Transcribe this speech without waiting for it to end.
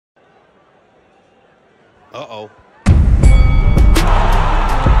Uh-oh.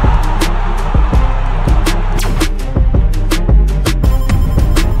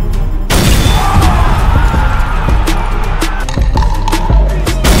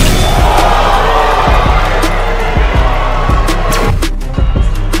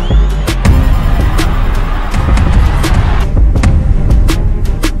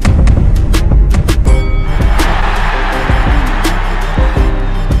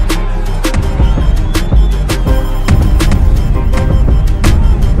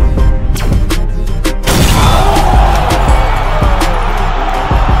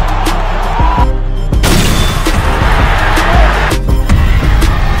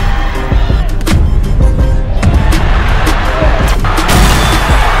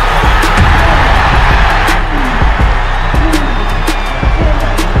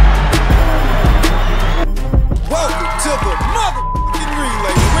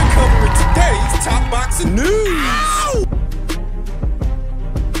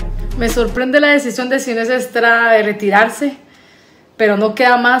 Me sorprende la decisión de señor Estrada de retirarse, pero no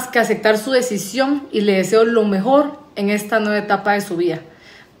queda más que aceptar su decisión y le deseo lo mejor en esta nueva etapa de su vida.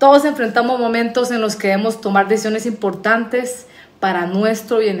 Todos enfrentamos momentos en los que debemos tomar decisiones importantes para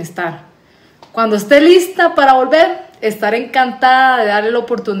nuestro bienestar. Cuando esté lista para volver, estaré encantada de darle la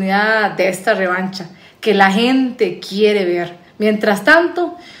oportunidad de esta revancha que la gente quiere ver. Mientras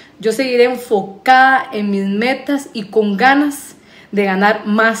tanto, yo seguiré enfocada en mis metas y con ganas de ganar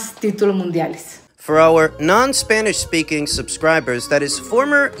más títulos mundiales. For our non-Spanish speaking subscribers, that is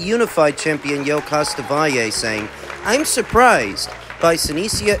former Unified Champion Yokasta Valle saying, "I'm surprised by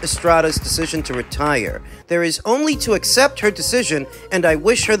Senicia Estrada's decision to retire. There is only to accept her decision, and I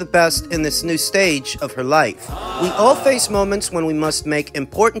wish her the best in this new stage of her life. We all face moments when we must make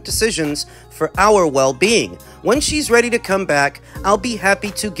important decisions for our well-being. When she's ready to come back, I'll be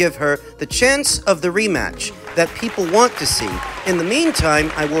happy to give her the chance of the rematch that people want to see. In the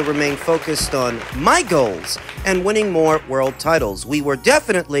meantime, I will remain focused on my goals and winning more world titles. We were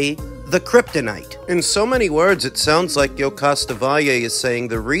definitely the kryptonite." In so many words, it sounds like Yokasta Valle is saying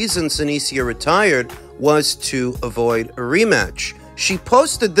the reason Senicia retired was to avoid a rematch. She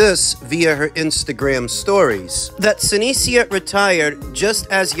posted this via her Instagram stories, that Senicia retired just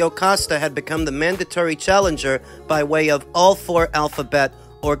as Yokasta had become the mandatory challenger by way of all 4 alphabet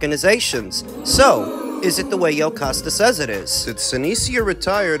organizations. So, is it the way Yokasta says it is? Did Senicia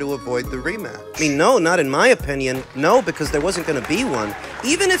retire to avoid the rematch? I mean, no, not in my opinion. No, because there wasn't going to be one.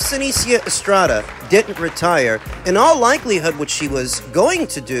 Even if Senicia Estrada didn't retire, in all likelihood what she was going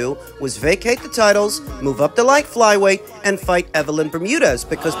to do was vacate the titles, move up to light flyweight, and fight Evelyn Bermudez,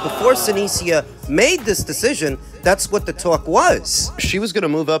 because before Senicia made this decision, that's what the talk was. She was going to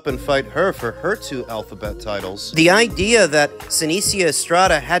move up and fight her for her 2 alphabet titles. The idea that Senicia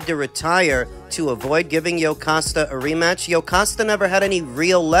Estrada had to retire to avoid giving Yokasta a rematch, Yokasta never had any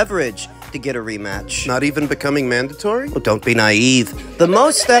real leverage to get a rematch. Not even becoming mandatory? Well, don't be naive. The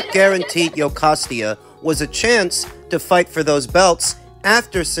most that guaranteed Yokasta was a chance to fight for those belts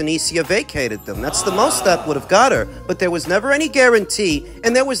after Senicia vacated them. That's the most that would have got her, but there was never any guarantee,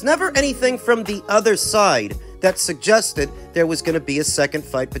 and there was never anything from the other side that suggested there was going to be a second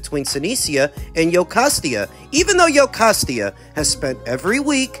fight between Senicia and Yokasta, even though Yokasta has spent every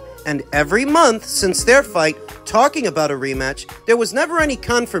week and every month since their fight talking about a rematch. There was never any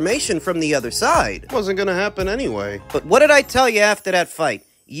confirmation from the other side. Wasn't going to happen anyway. But what did I tell you after that fight?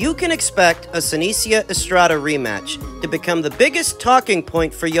 You can expect a Senicia Estrada rematch to become the biggest talking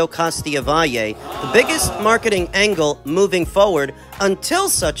point for Yokasta Valle, the biggest marketing angle moving forward until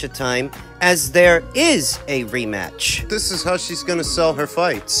such a time as there is a rematch. This is how she's going to sell her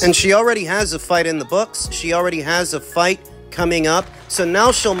fights. And she already has a fight in the books. She already has a fight coming up. So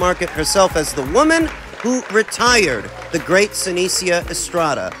now she'll market herself as the woman who retired the great Senicia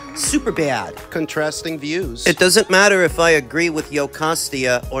Estrada. Super bad. Contrasting views. It doesn't matter if I agree with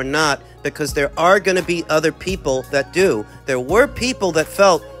Yokasta or not, because there are going to be other people that do. There were people that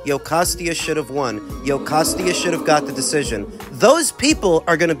felt Yokasta should have won. Yokasta should have got the decision. Those people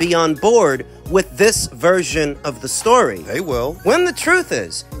are going to be on board with this version of the story. They will. When the truth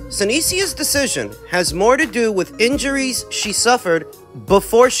is, Senicia's decision has more to do with injuries she suffered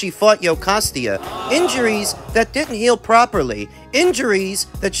before she fought Yokasta. Injuries that didn't heal properly. Injuries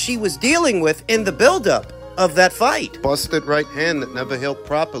that she was dealing with in the buildup of that fight. Busted right hand that never healed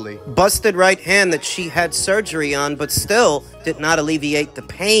properly. Busted right hand that she had surgery on, but still did not alleviate the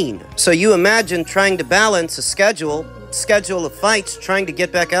pain. So you imagine trying to balance a schedule of fights, trying to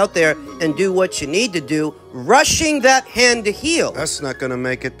get back out there and do what you need to do, rushing that hand to heal. That's not gonna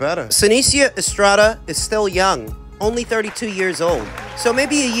make it better. Senicia Estrada is still young. only 32 years old. So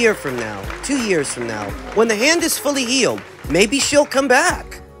maybe a year from now, 2 years from now, when the hand is fully healed, maybe she'll come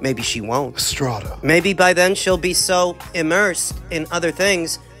back. Maybe she won't. Estrada. Maybe by then she'll be so immersed in other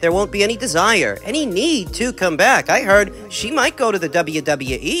things, there won't be any desire, any need to come back. I heard she might go to the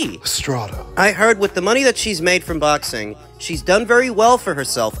WWE. Estrada. I heard with the money that she's made from boxing, she's done very well for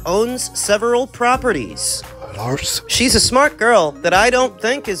herself, owns several properties. Lars. She's a smart girl that I don't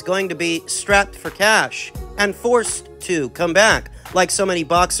think is going to be strapped for cash and forced to come back like so many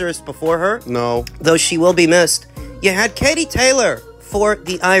boxers before her. No. Though she will be missed. You had Katie Taylor for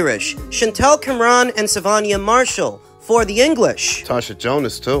the Irish, Chantel Cameron and Savannah Marshall for the English, Tasha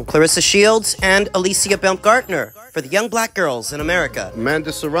Jonas, too. Clarissa Shields and Alicia Baumgartner for the young black girls in America.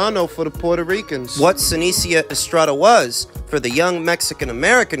 Amanda Serrano for the Puerto Ricans. What Sinicia Estrada was for the young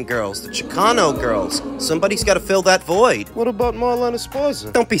Mexican-American girls, the Chicano girls. Somebody's got to fill that void. What about Marlena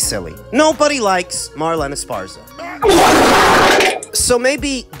Esparza? Don't be silly. Nobody likes Marlena Esparza. So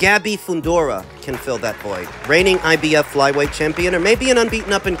maybe Gabby Fundora can fill that void. Reigning IBF flyweight champion, or maybe an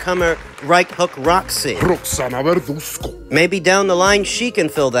unbeaten up-and-comer right hook Roxy. Roxana Verduzco. Maybe down the line she can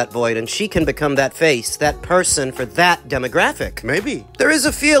fill that void and she can become that face, that person for that demographic. Maybe. There is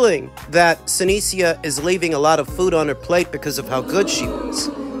a feeling that Sinicia is leaving a lot of food on her plate because of how good she was.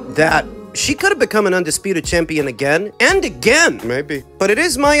 That she could have become an undisputed champion again and again. Maybe. But it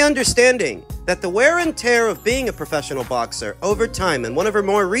is my understanding that the wear and tear of being a professional boxer over time and one of her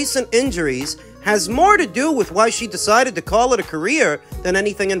more recent injuries has more to do with why she decided to call it a career than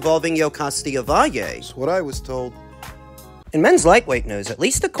anything involving Yokasta Valle. That's what I was told. In men's lightweight news, at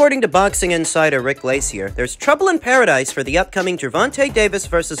least according to boxing insider Rick Glacier, there's trouble in paradise for the upcoming Gervonta Davis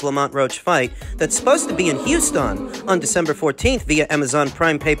vs. Lamont Roach fight that's supposed to be in Houston on December 14th via Amazon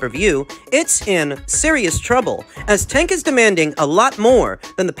Prime pay-per-view. It's in serious trouble, as Tank is demanding a lot more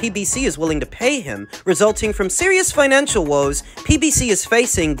than the PBC is willing to pay him, resulting from serious financial woes PBC is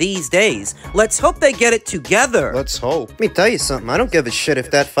facing these days. Let's hope they get it together. Let's hope. Let me tell you something, I don't give a shit if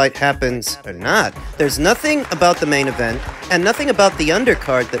that fight happens or not. There's nothing about the main event and nothing about the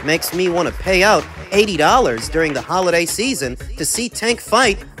undercard that makes me want to pay out $80 during the holiday season to see Tank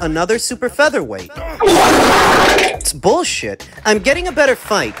fight another super featherweight. It's bullshit. I'm getting a better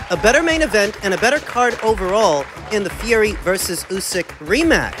fight, a better main event, and a better card overall in the Fury vs. Usyk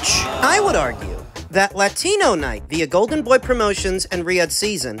rematch. I would argue that Latino night via Golden Boy Promotions and Riyadh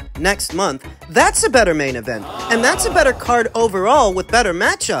Season next month, that's a better main event, and that's a better card overall with better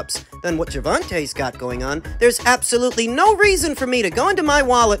matchups than what Gervonta's got going on. There's absolutely no reason for me to go into my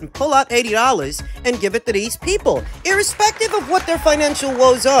wallet and pull out $80 and give it to these people, irrespective of what their financial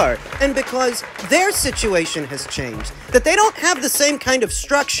woes are, and because their situation has changed, that they don't have the same kind of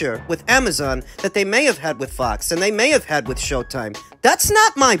structure with Amazon that they may have had with Fox and they may have had with Showtime. That's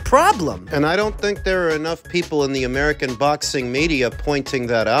not my problem. And I don't think there are enough people in the American boxing media pointing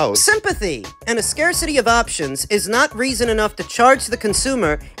that out. Sympathy and a scarcity of options is not reason enough to charge the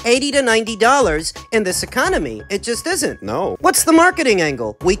consumer $80 to $90 in this economy. It just isn't. No. What's the marketing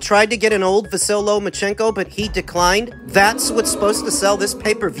angle? We tried to get an old Vasil Lomachenko, but he declined? That's what's supposed to sell this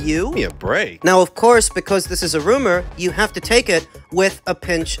pay-per-view? Give me a break. Now, of course, because this is a rumor, you have to take it with a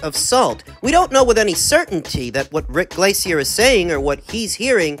pinch of salt. We don't know with any certainty that what Rick Glacier is saying or what he's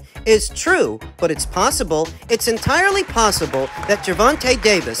hearing is true, but it's possible, it's entirely possible that Gervonta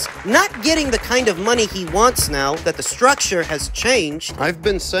Davis, not getting the kind of money he wants now that the structure has changed. I've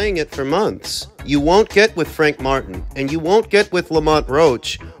been saying it for months. You won't get with Frank Martin, and you won't get with Lamont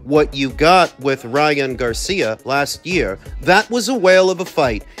Roach what you got with Ryan Garcia last year. That was a whale of a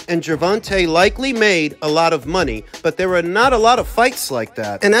fight, and Gervonta likely made a lot of money, but there are not a lot of fights like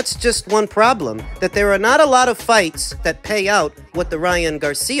that. And that's just one problem, that there are not a lot of fights that pay out what the Ryan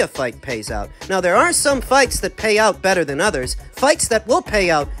Garcia fight pays out. Now, there are some fights that pay out better than others, fights that will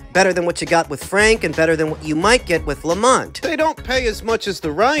pay out better than what you got with Frank and better than what you might get with Lamont. They don't pay as much as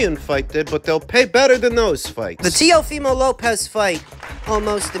the Ryan fight did, but they'll pay better than those fights. The Teofimo Lopez fight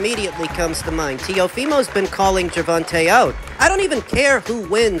almost immediately comes to mind. Teofimo's been calling Gervonta out. I don't even care who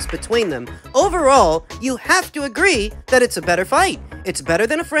wins between them. Overall, you have to agree that it's a better fight. It's better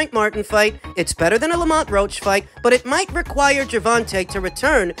than a Frank Martin fight, it's better than a Lamont Roach fight, but it might require Gervonta to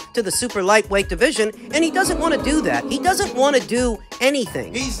return to the super lightweight division, and he doesn't want to do that. He doesn't want to do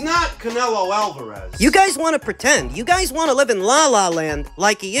anything. He's not Canelo Alvarez. You guys want to pretend. You guys want to live in La La Land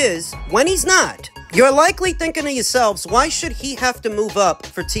like he is, when he's not. You're likely thinking to yourselves, why should he have to move up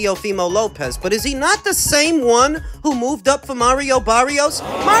for Teofimo Lopez? But is he not the same one who moved up for Mario Barrios?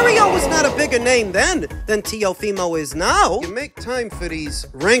 Mario was not a bigger name then than Teofimo is now. You make time for these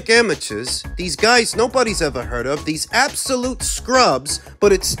rank amateurs, these guys nobody's ever heard of, these absolute scrubs,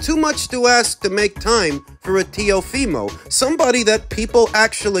 but it's too much to ask to make time for a Teofimo, somebody that people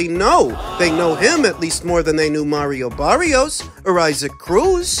actually know. They know him at least more than they knew Mario Barrios or Isaac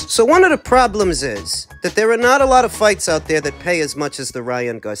Cruz. So one of the problems is that there are not a lot of fights out there that pay as much as the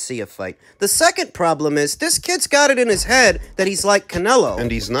Ryan Garcia fight. The second problem is this kid's got it in his head that he's like Canelo.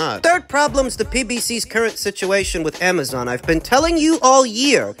 And he's not. Third problem's the PBC's current situation with Amazon. I've been telling you all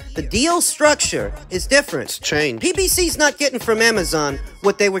year, the deal structure is different. It's changed. PBC's not getting from Amazon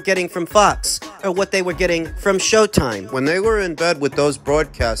what they were getting from Fox or what they were getting from Showtime. When they were in bed with those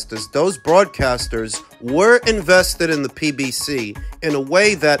broadcasters were invested in the PBC in a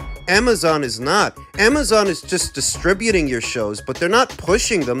way that Amazon is not. Amazon is just distributing your shows, but they're not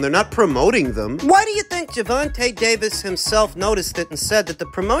pushing them, they're not promoting them. Why do you think Gervonta Davis himself noticed it and said that the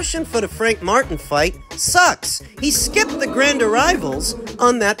promotion for the Frank Martin fight sucks? He skipped the grand arrivals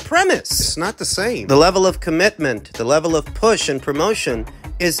on that premise. It's not the same. The level of commitment, the level of push and promotion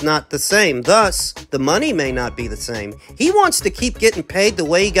is not the same. Thus, the money may not be the same. He wants to keep getting paid the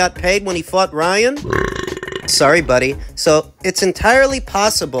way he got paid when he fought Ryan. Sorry, buddy. So, it's entirely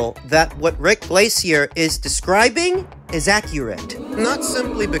possible that what Rick Glacier is describing is accurate. Not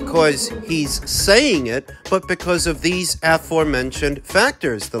simply because he's saying it, but because of these aforementioned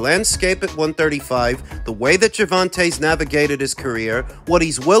factors. The landscape at 135, the way that Gervonta's navigated his career, what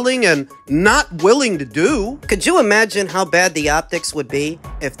he's willing and not willing to do. Could you imagine how bad the optics would be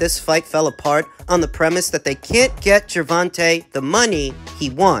if this fight fell apart on the premise that they can't get Gervonta the money he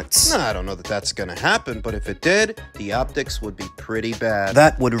wants? No, I don't know that that's gonna happen, but if it did, the optics would be pretty bad.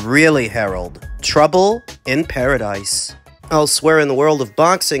 That would really herald trouble in paradise. Elsewhere in the world of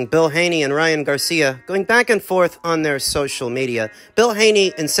boxing, Bill Haney and Ryan Garcia going back and forth on their social media. Bill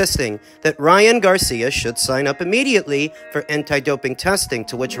Haney insisting that Ryan Garcia should sign up immediately for anti-doping testing,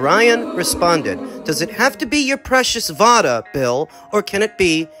 to which Ryan responded, "Does it have to be your precious VADA, Bill, or can it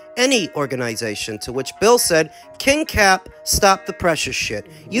be any organization?" To which Bill said, "King Cap, stop the precious shit.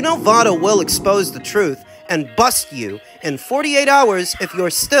 You know VADA will expose the truth and bust you in 48 hours if you're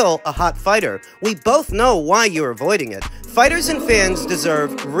still a hot fighter. We both know why you're avoiding it. Fighters and fans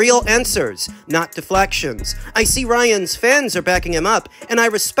deserve real answers, not deflections. I see Ryan's fans are backing him up, and I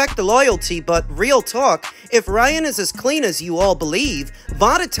respect the loyalty, but real talk, if Ryan is as clean as you all believe,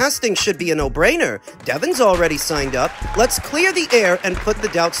 VADA testing should be a no-brainer. Devin's already signed up. Let's clear the air and put the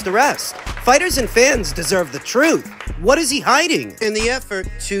doubts to rest. Fighters and fans deserve the truth. What is he hiding?" In the effort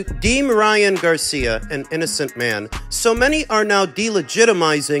to deem Ryan Garcia an innocent man, so many are now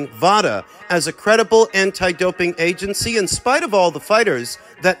delegitimizing VADA as a credible anti-doping agency in spite of all the fighters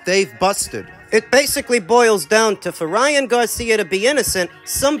that they've busted. It basically boils down to, for Ryan Garcia to be innocent,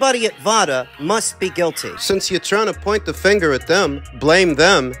 somebody at VADA must be guilty. Since you're trying to point the finger at them, blame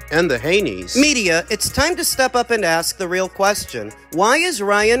them and the Haneys. Media, it's time to step up and ask the real question. Why is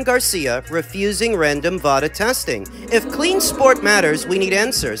Ryan Garcia refusing random VADA testing? If clean sport matters, we need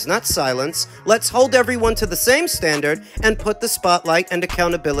answers, not silence. Let's hold everyone to the same standard and put the spotlight and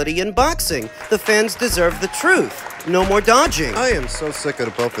accountability in boxing. The fans deserve the truth. No more dodging. I am so sick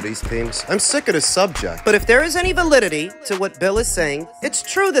of both of these teams. I'm sick of the subject. But if there is any validity to what Bill is saying, it's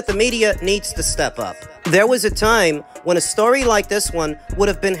true that the media needs to step up. There was a time when a story like this one would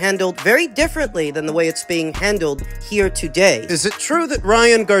have been handled very differently than the way it's being handled here today. Is it true that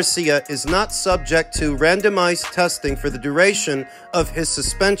Ryan Garcia is not subject to randomized testing for the duration of his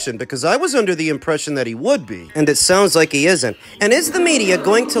suspension? Because I was under the impression that he would be. And it sounds like he isn't. And is the media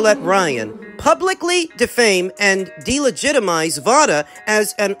going to let Ryan publicly defame and delegitimize VADA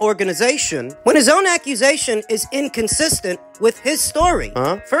as an organization when his own accusation is inconsistent with his story?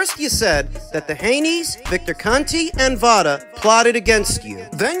 First you said that the Haneys, Victor Conti, and VADA plotted against you.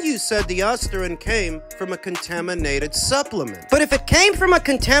 Then you said the Osterin came from a contaminated supplement. But if it came from a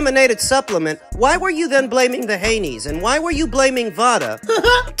contaminated supplement, why were you then blaming the Haneys? And why were you blaming VADA?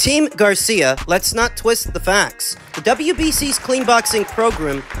 Team Garcia, let's not twist the facts. The WBC's clean boxing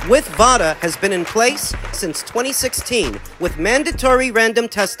program with VADA has been in place since 2016 with mandatory random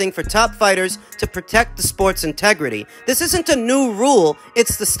testing for top fighters to protect the sport's integrity. This isn't a new rule,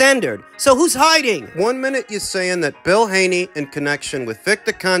 it's the standard. So who's hiding? 1 minute you're saying that Bill Haney, in connection with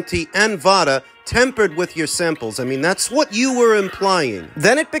Victor Conti and VADA, tempered with your samples. I mean, that's what you were implying.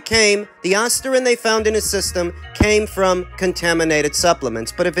 Then it became the Osterin they found in his system came from contaminated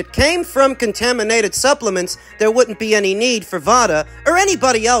supplements. But if it came from contaminated supplements, there wouldn't be any need for VADA or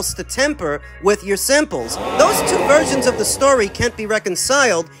anybody else to temper with your samples. Those two versions of the story can't be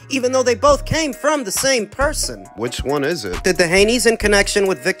reconciled, even though they both came from the same person. Which one is it? Did the Haneys in connection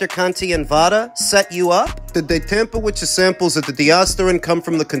with Victor Conti and VADA set you up? Did they tamper with your samples, or did the Osterin come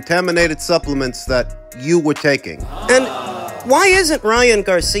from the contaminated supplements that you were taking? And Why isn't Ryan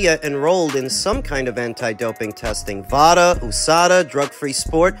Garcia enrolled in some kind of anti-doping testing? VADA, USADA, drug-free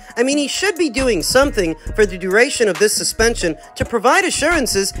sport? I mean, he should be doing something for the duration of this suspension to provide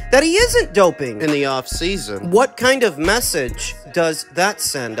assurances that he isn't doping In the off-season. What kind of message does that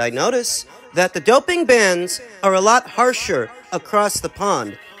send? I notice that the doping bans are a lot harsher across the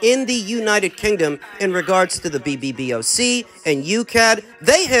pond. In the United Kingdom, in regards to the BBBOC and UCAD,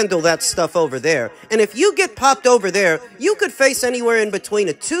 they handle that stuff over there. And if you get popped over there, you could face anywhere in between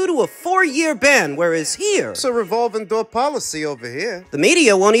a 2 to a 4 year ban, whereas here, It's a revolving door policy over here. the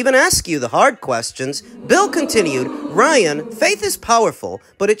media won't even ask you the hard questions. Bill continued, Ryan, faith is powerful,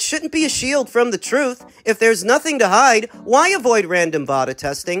 but it shouldn't be a shield from the truth. If there's nothing to hide, why avoid random VADA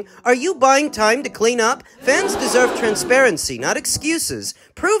testing? Are you buying time to clean up? Fans deserve transparency, not excuses.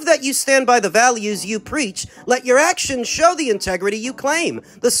 Prove that you stand by the values you preach. Let your actions show the integrity you claim.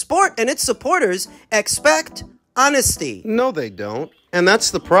 The sport and its supporters expect honesty. No, they don't. And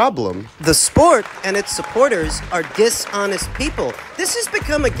that's the problem. The sport and its supporters are dishonest people. This has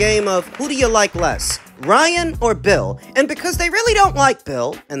become a game of who do you like less, Ryan or Bill? And because they really don't like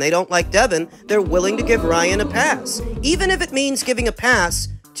Bill, and they don't like Devin, they're willing to give Ryan a pass. Even if it means giving a pass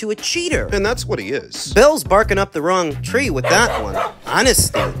to a cheater. And that's what he is. Bill's barking up the wrong tree with that one.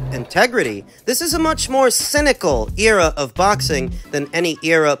 Honesty, integrity. This is a much more cynical era of boxing than any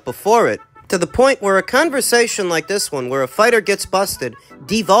era before it. To the point where a conversation like this one, where a fighter gets busted,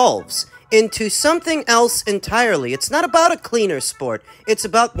 devolves into something else entirely. It's not about a cleaner sport. It's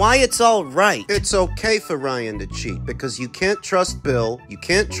about why it's all right. It's okay for Ryan to cheat because you can't trust Bill, you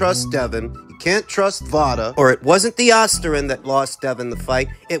can't trust Devin, you can't trust VADA. Or it wasn't the Osterin that lost Devin the fight,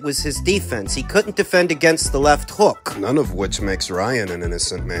 it was his defense. He couldn't defend against the left hook. None of which makes Ryan an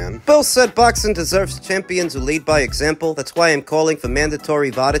innocent man. Bill said boxing deserves champions who lead by example. That's why I'm calling for mandatory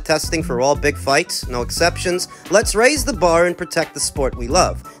VADA testing for all big fights. No exceptions. Let's raise the bar and protect the sport we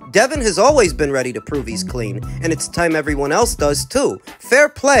love. Devin has always been ready to prove he's clean, and it's time everyone else does too. Fair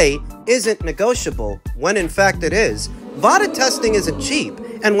play isn't negotiable, when in fact it is. VADA testing isn't cheap,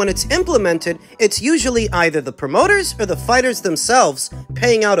 and when it's implemented, it's usually either the promoters or the fighters themselves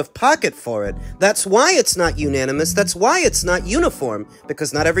paying out of pocket for it. That's why it's not unanimous, that's why it's not uniform,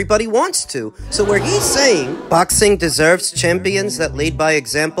 because not everybody wants to. So where he's saying boxing deserves champions that lead by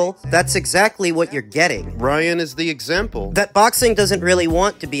example, that's exactly what you're getting. Ryan is the example. That boxing doesn't really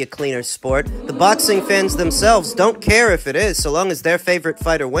want to be a cleaner sport. The boxing fans themselves don't care if it is, so long as their favorite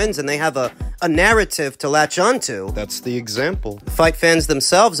fighter wins and they have a narrative to latch onto. That's the example. Fight fans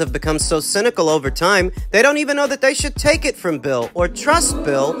themselves have become so cynical over time, they don't even know that they should take it from Bill or trust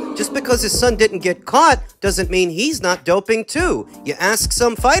Bill. Just because his son didn't get caught doesn't mean he's not doping too. You ask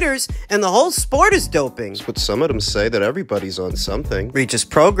some fighters, and the whole sport is doping. But some of them say that everybody's on something. Regis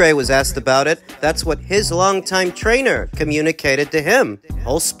Prograis was asked about it. That's what his longtime trainer communicated to him. The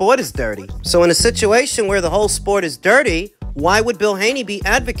whole sport is dirty. So in a situation where the whole sport is dirty, why would Bill Haney be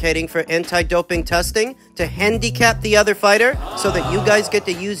advocating for anti-doping testing? To handicap the other fighter so that you guys get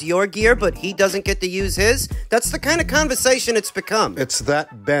to use your gear but he doesn't get to use his? That's the kind of conversation it's become. It's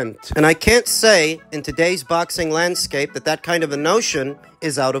that bent. And I can't say in today's boxing landscape that that kind of a notion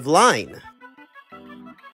is out of line.